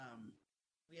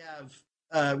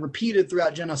have repeated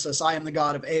throughout Genesis, I am the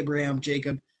God of Abraham,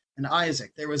 Jacob, and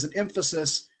Isaac. There was an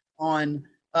emphasis on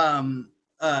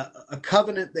a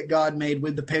covenant that God made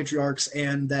with the patriarchs,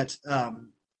 and that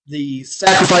the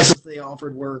sacrifices they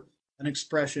offered were an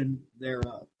expression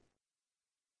thereof.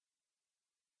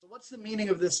 So what's the meaning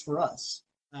of this for us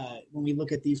when we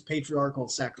look at these patriarchal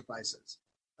sacrifices?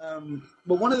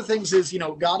 But one of the things is,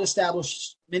 God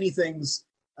established many things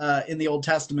in the Old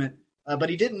Testament, but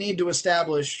he didn't need to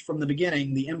establish from the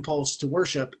beginning the impulse to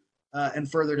worship and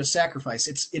further to sacrifice.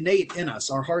 It's innate in us.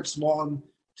 Our hearts long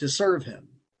to serve him.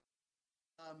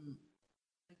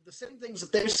 The same things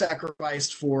that they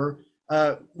sacrificed for,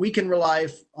 we can rely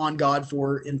on God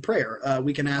for in prayer.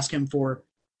 We can ask him for,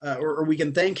 or we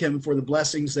can thank him for the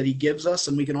blessings that he gives us,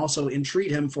 and we can also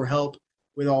entreat him for help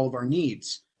with all of our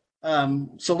needs.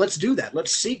 So let's do that.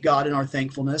 Let's seek God in our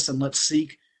thankfulness, and let's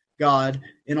seek God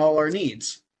in all our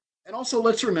needs. And also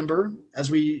let's remember, as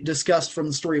we discussed from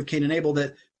the story of Cain and Abel,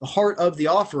 that the heart of the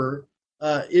offerer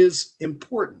is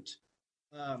important.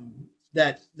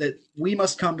 That we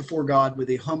must come before God with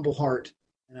a humble heart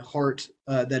and a heart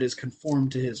that is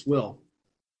conformed to his will.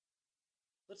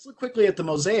 Let's look quickly at the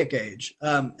Mosaic age.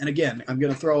 And again, I'm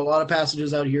going to throw a lot of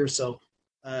passages out here,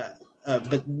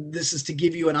 but this is to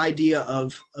give you an idea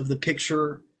of the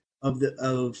picture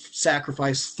of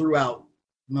sacrifice throughout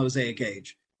the Mosaic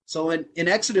age. So in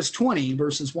Exodus 20,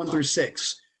 verses 1 through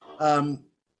 6,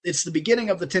 it's the beginning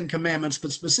of the Ten Commandments,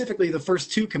 but specifically the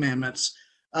first two commandments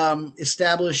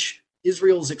establish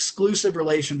Israel's exclusive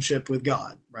relationship with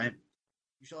God, right?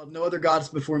 You shall have no other gods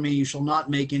before me. You shall not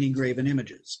make any graven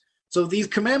images. So these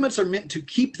commandments are meant to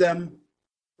keep them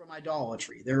from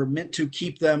idolatry. They're meant to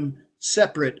keep them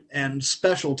separate and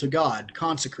special to God,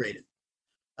 consecrated.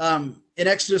 In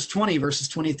Exodus 20, verses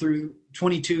 22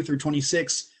 through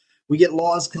 26, we get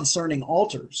laws concerning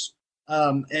altars.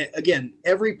 Again,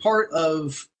 every part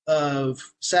of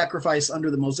sacrifice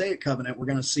under the Mosaic covenant, we're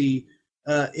going to see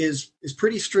is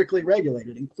pretty strictly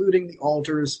regulated, including the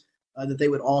altars that they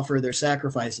would offer their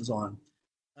sacrifices on.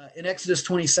 In Exodus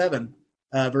 27,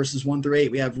 verses 1 through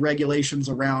 8, we have regulations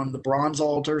around the bronze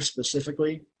altar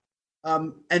specifically.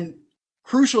 And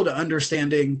crucial to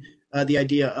understanding the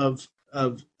idea of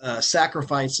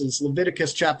sacrifices,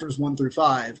 Leviticus chapters 1 through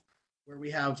 5, where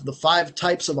we have the 5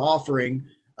 types of offering: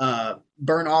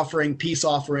 burnt offering, peace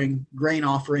offering, grain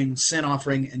offering, sin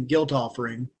offering, and guilt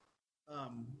offering.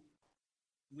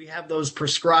 We have those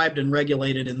prescribed and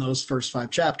regulated in those first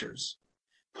 5 chapters.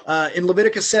 In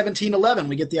Leviticus 17:11,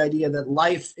 we get the idea that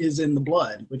life is in the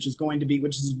blood, which is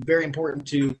very important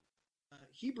to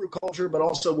Hebrew culture, but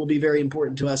also will be very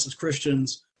important to us as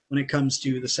Christians when it comes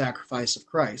to the sacrifice of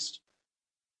Christ.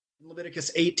 In Leviticus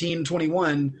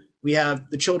 18:21, we have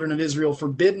the children of Israel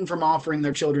forbidden from offering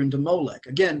their children to Molech.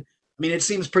 Again, it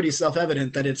seems pretty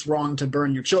self-evident that it's wrong to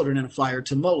burn your children in a fire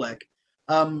to Molech.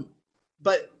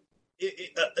 But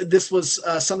this was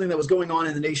something that was going on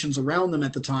in the nations around them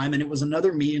at the time, and it was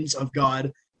another means of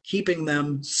God keeping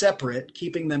them separate,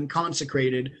 keeping them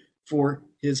consecrated for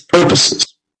his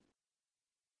purposes.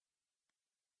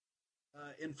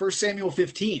 In 1 Samuel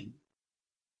 15,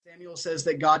 Samuel says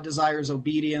that God desires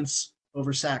obedience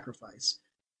over sacrifice.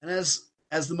 And as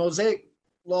the Mosaic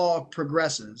law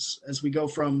progresses, as we go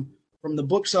from the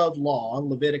books of law,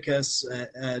 Leviticus,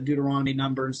 Deuteronomy,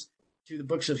 Numbers, to the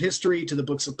books of history, to the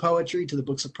books of poetry, to the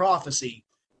books of prophecy,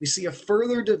 we see a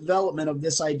further development of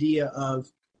this idea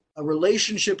of a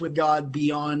relationship with God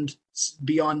beyond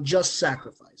just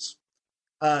sacrifice.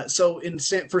 So in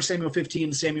 1 Samuel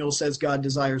 15, Samuel says God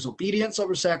desires obedience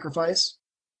over sacrifice.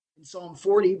 In Psalm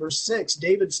 40, verse 6,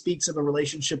 David speaks of a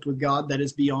relationship with God that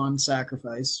is beyond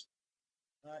sacrifice.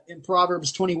 In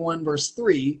Proverbs 21, verse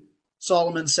 3,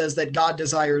 Solomon says that God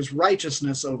desires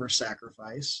righteousness over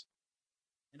sacrifice.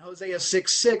 In Hosea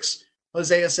 6:6,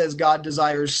 Hosea says God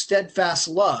desires steadfast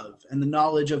love and the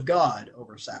knowledge of God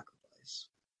over sacrifice.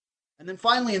 And then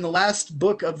finally, in the last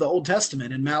book of the Old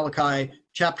Testament, in Malachi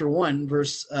chapter 1,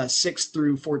 verse 6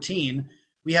 through 14,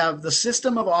 we have the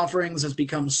system of offerings has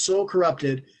become so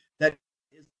corrupted that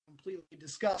it is completely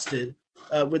disgusted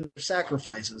with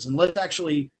sacrifices. And let's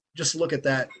actually just look at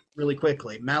that really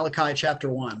quickly. Malachi chapter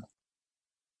 1.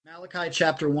 Malachi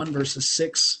chapter 1, verses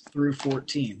 6 through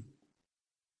 14.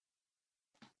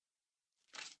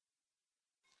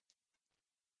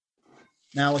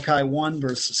 Malachi 1,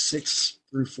 verses 6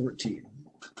 through 14.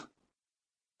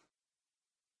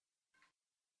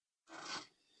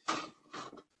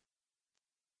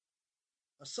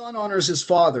 A son honors his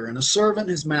father, and a servant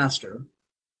his master.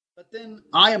 But then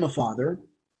I am a father.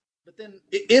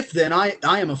 If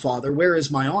I am a father, where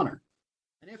is my honor?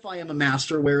 And if I am a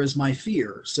master, where is my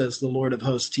fear, says the Lord of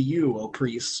hosts to you, O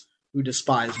priests, who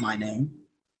despise my name?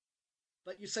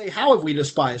 But you say, how have we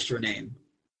despised your name?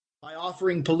 By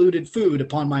offering polluted food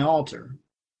upon my altar.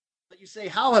 But you say,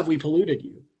 how have we polluted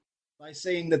you? By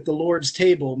saying that the Lord's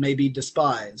table may be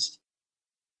despised.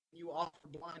 You offer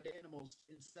blind animals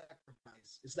in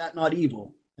sacrifice. Is that not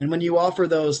evil? And when you offer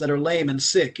those that are lame and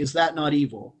sick, is that not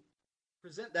evil?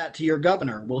 Present that to your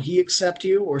governor. Will he accept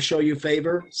you or show you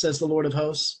favor, says the Lord of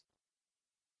hosts?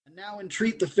 And now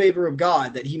entreat the favor of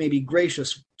God, that he may be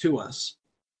gracious to us.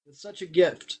 With such a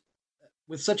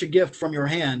gift from your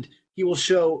hand,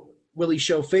 will he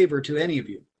show favor to any of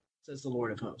you, says the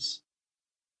Lord of hosts.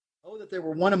 Oh, that there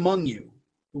were one among you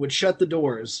who would shut the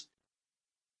doors,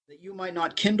 that you might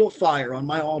not kindle fire on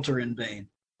my altar in vain.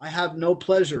 I have no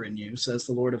pleasure in you, says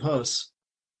the Lord of hosts,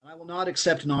 and I will not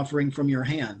accept an offering from your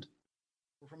hand.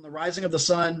 For from the rising of the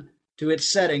sun to its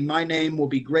setting, my name will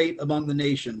be great among the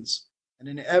nations, and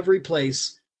in every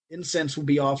place incense will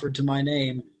be offered to my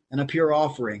name, and a pure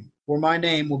offering. For my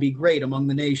name will be great among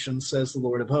the nations, says the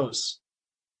Lord of hosts.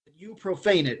 But you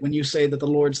profane it when you say that the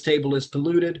Lord's table is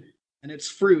polluted, and its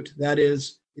fruit, that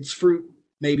is, its fruit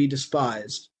may be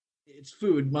despised. Its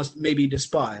food may be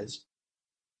despised.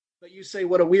 But you say,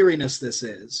 what a weariness this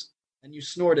is, and you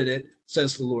snort at it,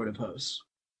 says the Lord of hosts.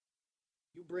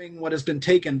 You bring what has been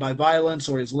taken by violence,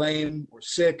 or is lame, or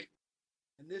sick,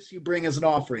 and this you bring as an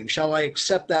offering. Shall I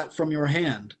accept that from your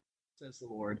hand, says the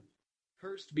Lord?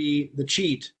 Cursed be the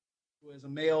cheat, who has a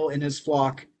male in his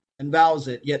flock, and vows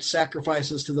it, yet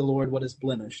sacrifices to the Lord what is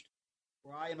blemished.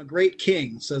 For I am a great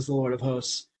king, says the Lord of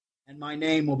hosts, and my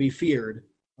name will be feared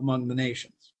among the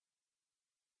nations.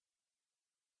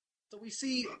 So we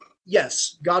see,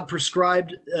 yes, God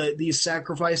prescribed these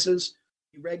sacrifices.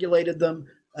 He regulated them,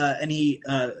 and he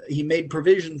made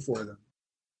provision for them.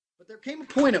 But there came a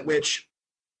point at which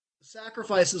the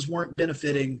sacrifices weren't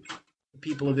benefiting the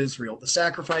people of Israel. The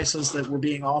sacrifices that were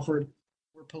being offered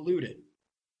were polluted.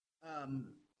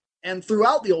 And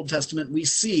throughout the Old Testament, we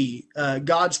see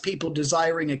God's people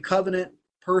desiring a covenant,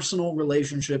 personal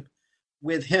relationship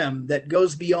with him that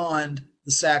goes beyond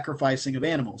the sacrificing of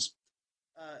animals.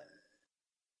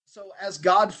 So as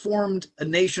God formed a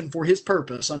nation for his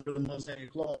purpose under the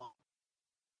Mosaic Law,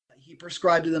 he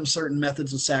prescribed to them certain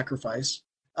methods of sacrifice.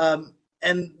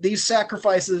 And these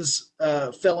sacrifices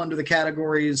fell under the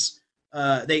categories,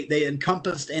 they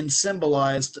encompassed and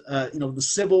symbolized the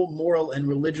civil, moral, and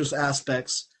religious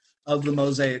aspects of the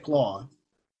Mosaic Law.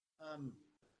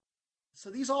 So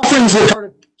these offerings are part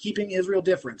of keeping Israel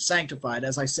different, sanctified,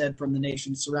 as I said, from the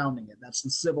nations surrounding it. That's the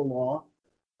civil law.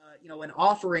 And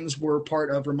offerings were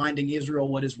part of reminding Israel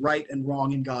what is right and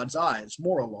wrong in God's eyes,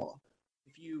 moral law.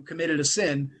 If you committed a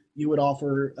sin, you would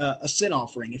offer a sin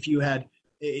offering.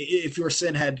 If your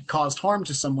sin had caused harm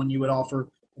to someone, you would offer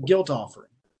a guilt offering.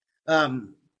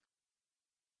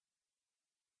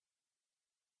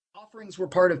 Offerings were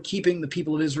part of keeping the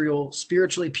people of Israel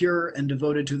spiritually pure and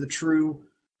devoted to the true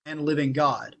and living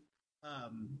God.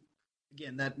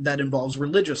 Again, that involves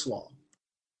religious law.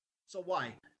 So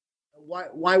why?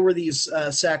 Why were these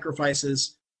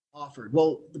sacrifices offered?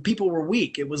 Well, the people were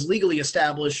weak. It was legally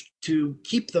established to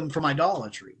keep them from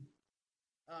idolatry.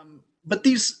 But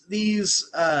these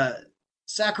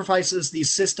sacrifices,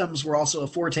 these systems, were also a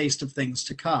foretaste of things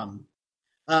to come.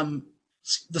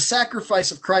 The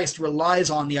sacrifice of Christ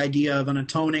relies on the idea of an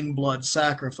atoning blood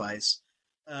sacrifice,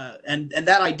 and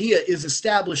that idea is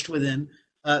established within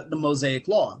the Mosaic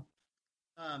Law.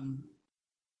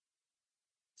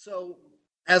 So,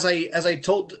 as I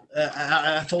told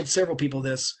several people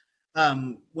this,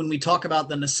 when we talk about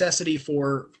the necessity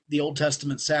for the Old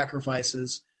Testament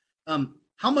sacrifices,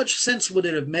 how much sense would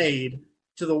it have made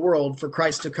to the world for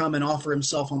Christ to come and offer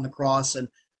himself on the cross and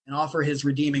offer his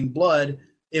redeeming blood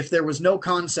if there was no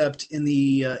concept in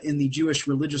the Jewish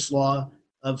religious law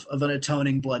of an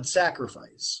atoning blood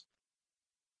sacrifice?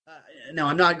 Now,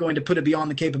 I'm not going to put it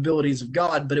beyond the capabilities of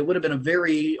God, but it would have been a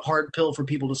very hard pill for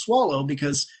people to swallow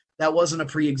because that wasn't a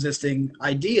pre-existing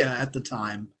idea at the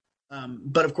time.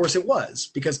 But of course it was,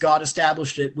 because God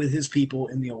established it with his people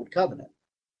in the Old Covenant.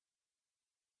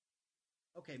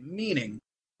 Okay, meaning.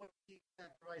 What do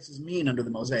sacrifices mean under the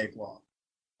Mosaic Law?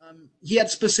 He had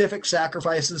specific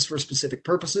sacrifices for specific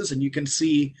purposes, and you can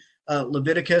see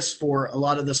Leviticus for a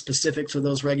lot of the specifics of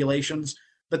those regulations,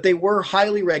 but they were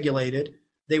highly regulated.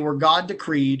 They were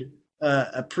God-decreed,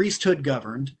 a priesthood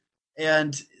governed,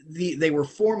 and they were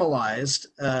formalized,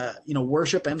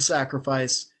 worship and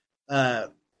sacrifice.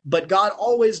 But God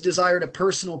always desired a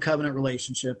personal covenant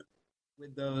relationship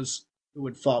with those who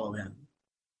would follow him.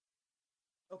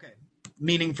 Okay,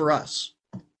 meaning for us.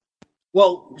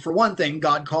 Well, for one thing,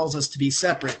 God calls us to be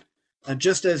separate,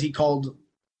 just as he called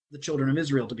the children of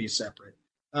Israel to be separate.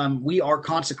 We are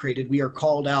consecrated. We are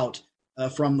called out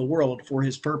from the world for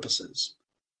his purposes.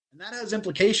 And that has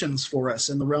implications for us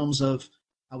in the realms of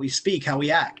how we speak, how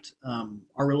we act,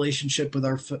 our relationship with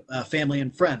our family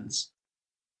and friends,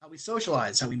 how we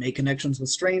socialize, how we make connections with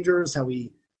strangers, how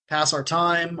we pass our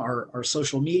time, our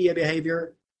social media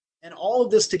behavior. And all of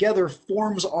this together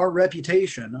forms our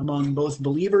reputation among both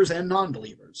believers and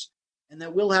non-believers, and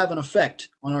that will have an effect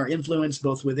on our influence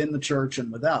both within the church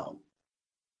and without.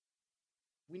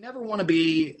 We never want to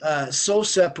be so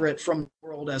separate from the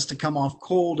world as to come off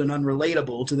cold and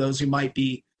unrelatable to those who might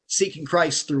be seeking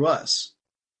Christ through us.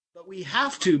 But we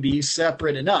have to be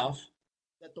separate enough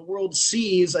that the world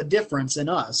sees a difference in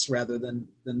us rather than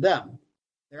them.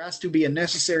 There has to be a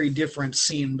necessary difference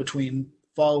seen between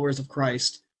followers of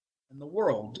Christ and the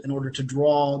world in order to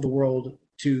draw the world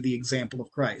to the example of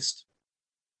Christ.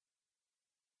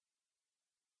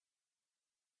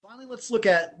 Finally, let's look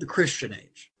at the Christian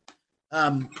age.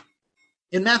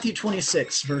 In Matthew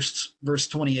 26, verse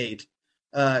 28,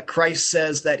 Christ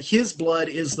says that his blood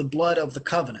is the blood of the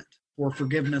covenant for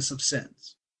forgiveness of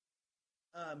sins.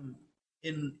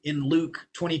 In Luke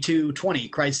 22:20,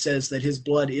 Christ says that his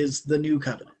blood is the new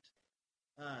covenant.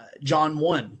 John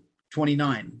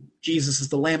 1:29, Jesus is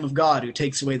the Lamb of God who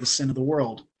takes away the sin of the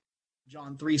world.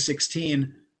 John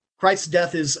 3:16, Christ's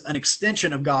death is an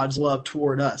extension of God's love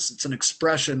toward us. It's an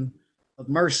expression of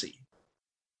mercy.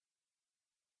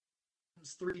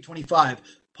 3:25,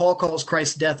 Paul calls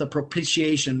Christ's death a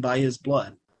propitiation by his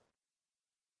blood.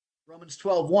 Romans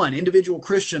 12:1, individual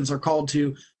Christians are called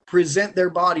to present their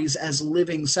bodies as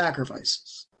living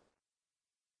sacrifices.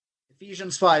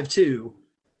 Ephesians 5:2,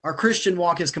 our Christian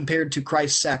walk is compared to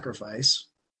Christ's sacrifice.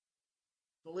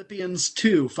 Philippians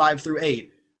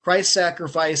 2:5-8, Christ's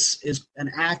sacrifice is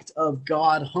an act of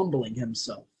God humbling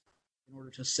himself in order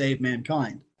to save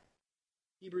mankind.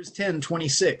 Hebrews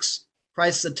 10:26,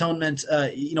 Christ's atonement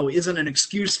isn't an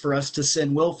excuse for us to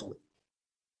sin willfully.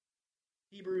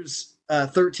 Hebrews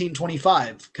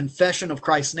 13:25, confession of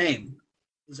Christ's name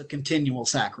is a continual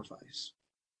sacrifice.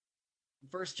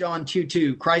 1 John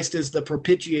 2:2, Christ is the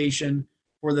propitiation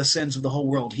for the sins of the whole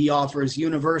world. He offers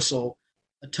universal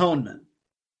atonement.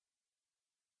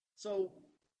 So,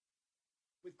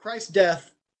 with Christ's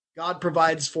death, God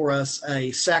provides for us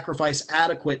a sacrifice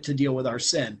adequate to deal with our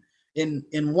sin.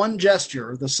 In one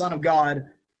gesture, the Son of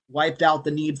God wiped out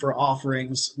the need for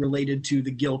offerings related to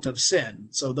the guilt of sin.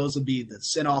 So those would be the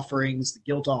sin offerings, the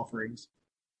guilt offerings.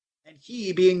 And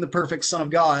he, being the perfect Son of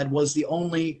God, was the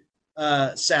only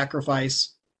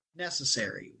sacrifice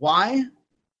necessary. Why?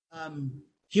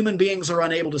 Human beings are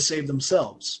unable to save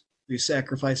themselves through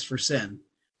sacrifice for sin.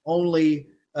 Only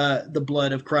the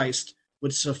blood of Christ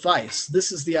would suffice.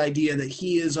 This is the idea that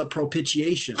he is a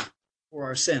propitiation for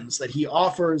our sins, that he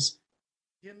offers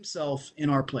himself in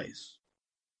our place.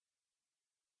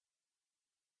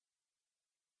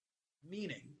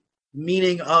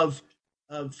 Meaning of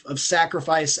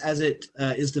sacrifice as it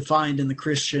is defined in the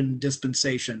Christian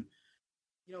dispensation.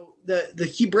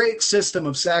 The Hebraic system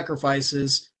of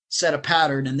sacrifices set a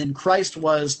pattern, and then Christ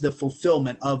was the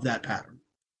fulfillment of that pattern.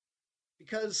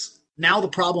 Because now the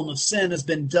problem of sin has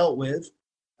been dealt with,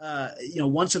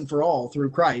 once and for all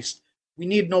through Christ. We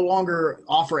need no longer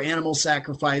offer animal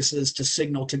sacrifices to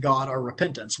signal to God our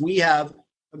repentance. We have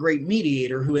a great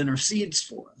mediator who intercedes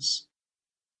for us.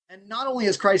 And not only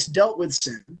has Christ dealt with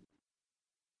sin,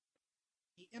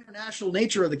 the international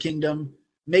nature of the kingdom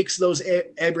makes those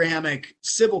Abrahamic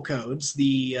civil codes,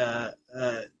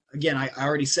 again, I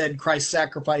already said Christ's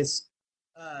sacrifice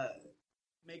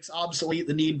makes obsolete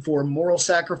the need for moral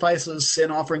sacrifices,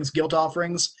 sin offerings, guilt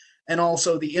offerings, and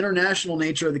also the international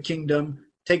nature of the kingdom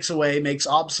makes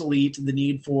obsolete the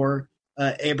need for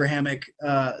Abrahamic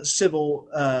civil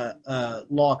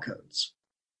law codes.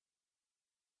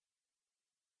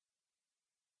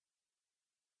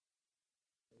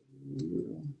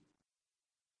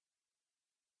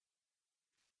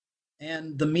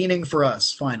 And the meaning for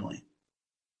us, finally.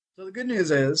 So the good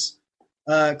news is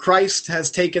Christ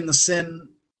has taken the sin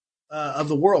of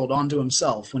the world onto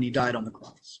himself when he died on the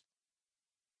cross.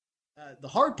 The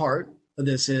hard part of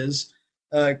this is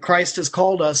Christ has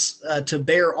called us to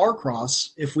bear our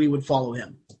cross if we would follow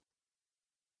him.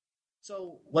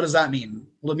 So what does that mean?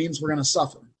 Well, it means we're going to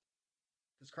suffer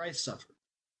because Christ suffered.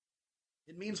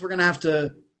 It means we're going to have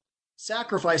to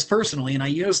sacrifice personally, and I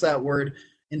use that word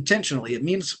intentionally. It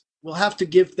means we'll have to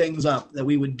give things up that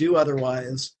we would do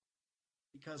otherwise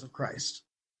because of Christ,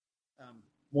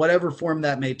 whatever form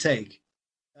that may take.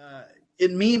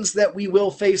 It means that we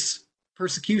will face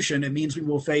persecution. It means we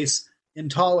will face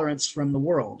intolerance from the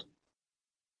world.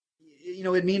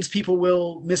 It means people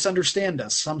will misunderstand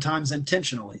us, sometimes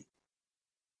intentionally.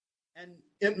 And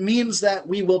it means that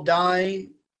we will die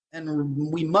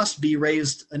and we must be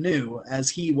raised anew as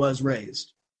he was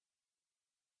raised.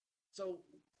 So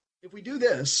if we do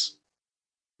this,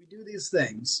 we do these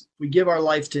things, we give our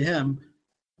life to him,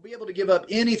 we'll be able to give up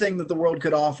anything that the world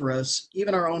could offer us,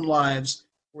 even our own lives,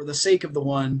 for the sake of the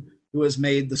one who has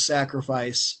made the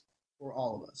sacrifice for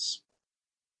all of us.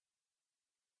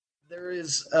 There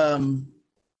is a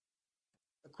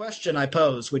question I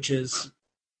pose, which is,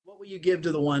 what will you give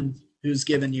to the one who's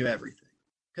given you everything?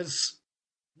 Because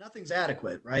nothing's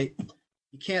adequate, right?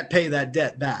 You can't pay that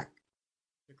debt back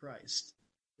to Christ.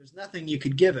 There's nothing you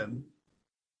could give him.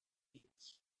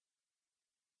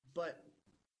 But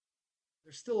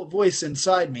there's still a voice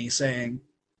inside me saying,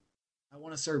 I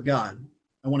want to serve God.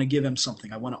 I want to give him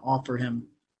something. I want to offer him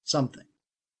something.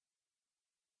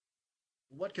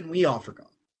 What can we offer God?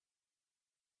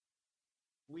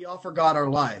 We offer God our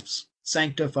lives,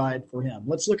 sanctified for him.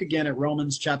 Let's look again at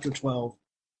Romans chapter 12,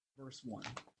 verse 1.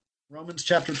 Romans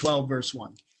chapter 12, verse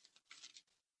 1.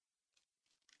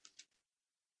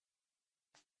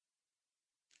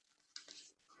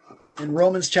 In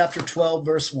Romans chapter 12,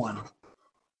 verse 1,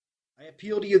 I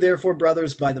appeal to you, therefore,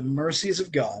 brothers, by the mercies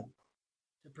of God,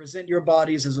 to present your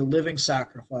bodies as a living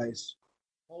sacrifice,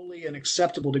 holy and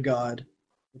acceptable to God,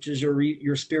 which is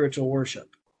your spiritual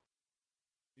worship.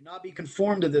 Do not be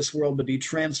conformed to this world, but be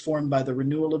transformed by the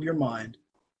renewal of your mind.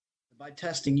 And by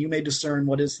testing, you may discern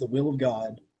what is the will of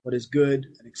God, what is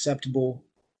good and acceptable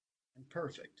and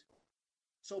perfect.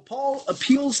 So Paul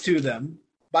appeals to them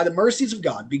by the mercies of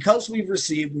God, because we've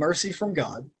received mercy from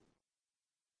God.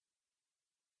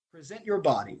 Present your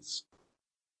bodies,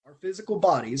 our physical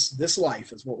bodies, this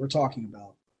life is what we're talking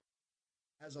about,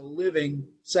 as a living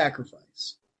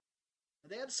sacrifice.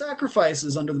 They had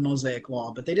sacrifices under the Mosaic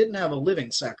law, but they didn't have a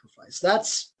living sacrifice.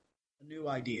 That's a new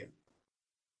idea.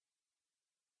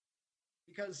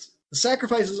 Because the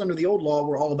sacrifices under the old law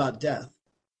were all about death.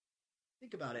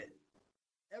 Think about it.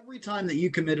 Every time that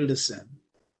you committed a sin,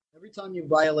 every time you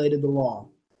violated the law,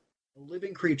 a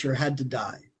living creature had to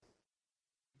die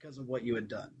because of what you had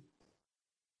done.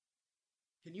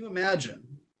 Can you imagine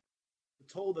the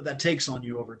toll that takes on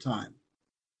you over time?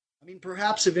 I mean,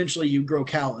 perhaps eventually you grow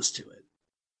callous to it.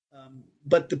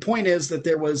 But the point is that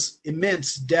there was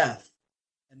immense death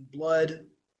and blood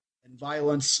and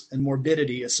violence and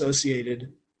morbidity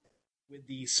associated with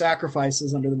the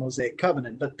sacrifices under the Mosaic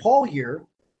covenant. But Paul here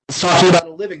is talking about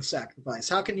a living sacrifice.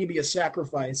 How can you be a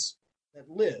sacrifice that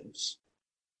lives?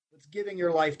 It's giving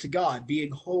your life to God,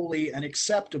 being holy and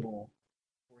acceptable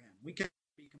for him. We can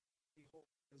be completely holy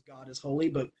because God is holy,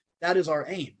 but that is our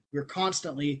aim. We're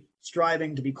constantly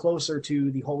striving to be closer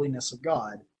to the holiness of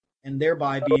God, and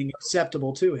thereby being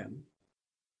acceptable to him,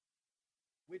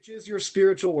 which is your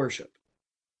spiritual worship.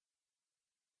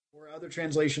 Or other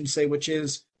translations say, which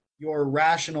is your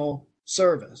rational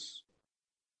service.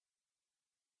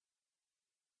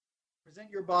 Present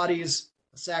your bodies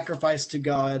a sacrifice to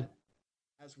God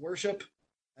as worship,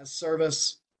 as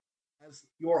service, as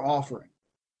your offering.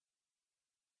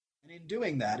 And in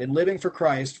doing that, in living for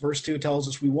Christ, verse 2 tells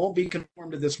us we won't be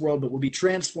conformed to this world, but we'll be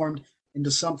transformed into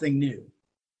something new.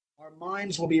 Our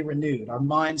minds will be renewed. Our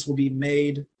minds will be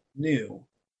made new.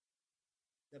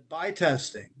 That by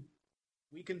testing,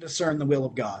 we can discern the will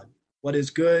of God, what is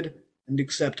good and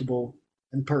acceptable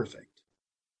and perfect.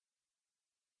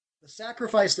 The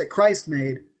sacrifice that Christ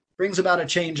made brings about a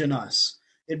change in us.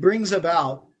 It brings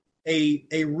about a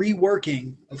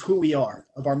reworking of who we are,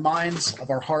 of our minds,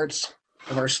 of our hearts,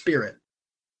 of our spirit.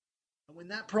 And when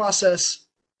that process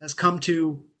has come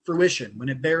to fruition, when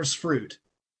it bears fruit,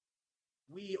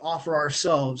 we offer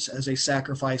ourselves as a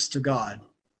sacrifice to God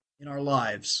in our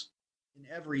lives, in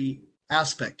every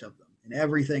aspect of them, in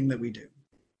everything that we do.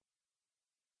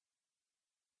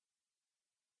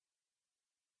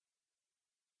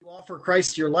 You offer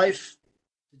Christ your life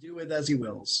to do with as he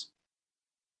wills.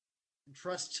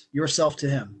 Entrust yourself to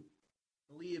him.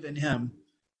 Believe in him,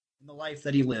 in the life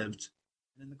that he lived,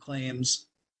 and in the claims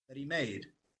that he made,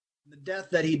 in the death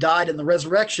that he died, and the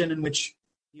resurrection in which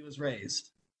he was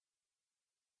raised.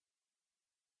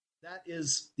 That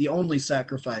is the only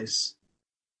sacrifice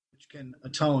which can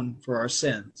atone for our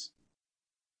sins.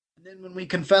 And then when we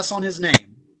confess on his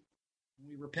name, when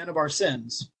we repent of our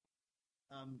sins,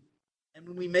 and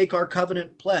when we make our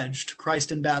covenant pledge to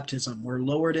Christ in baptism, we're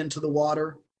lowered into the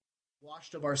water,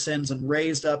 washed of our sins, and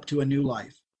raised up to a new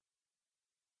life.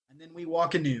 And then we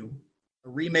walk anew, a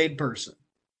remade person,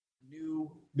 a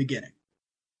new beginning.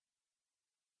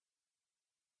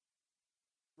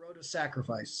 Road of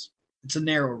sacrifice. It's a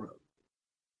narrow road.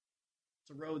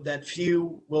 It's a road that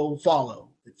few will follow,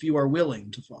 that few are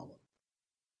willing to follow.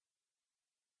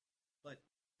 But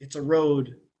it's a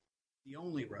road, the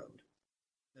only road,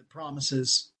 that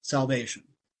promises salvation,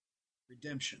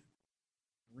 redemption,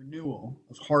 renewal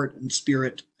of heart and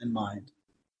spirit and mind.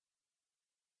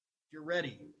 If you're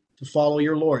ready to follow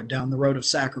your Lord down the road of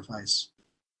sacrifice,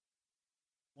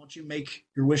 won't you make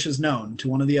your wishes known to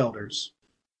one of the elders?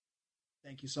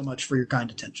 Thank you so much for your kind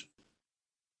attention.